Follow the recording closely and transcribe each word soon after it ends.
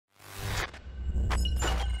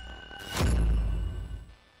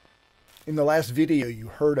In the last video, you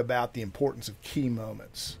heard about the importance of key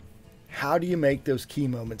moments. How do you make those key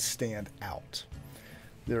moments stand out?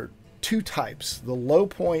 There are two types, the low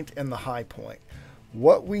point and the high point.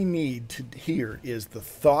 What we need to hear is the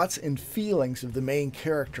thoughts and feelings of the main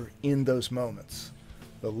character in those moments.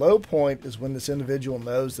 The low point is when this individual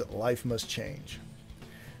knows that life must change.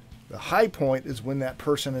 The high point is when that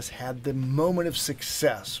person has had the moment of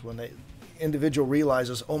success, when the individual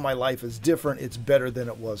realizes, oh, my life is different, it's better than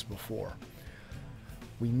it was before.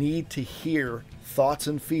 We need to hear thoughts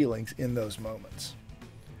and feelings in those moments.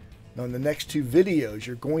 Now, in the next two videos,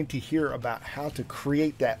 you're going to hear about how to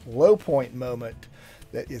create that low point moment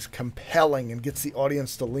that is compelling and gets the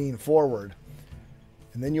audience to lean forward.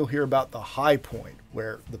 And then you'll hear about the high point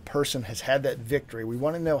where the person has had that victory. We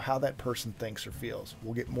want to know how that person thinks or feels.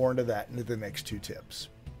 We'll get more into that into the next two tips.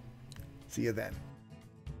 See you then.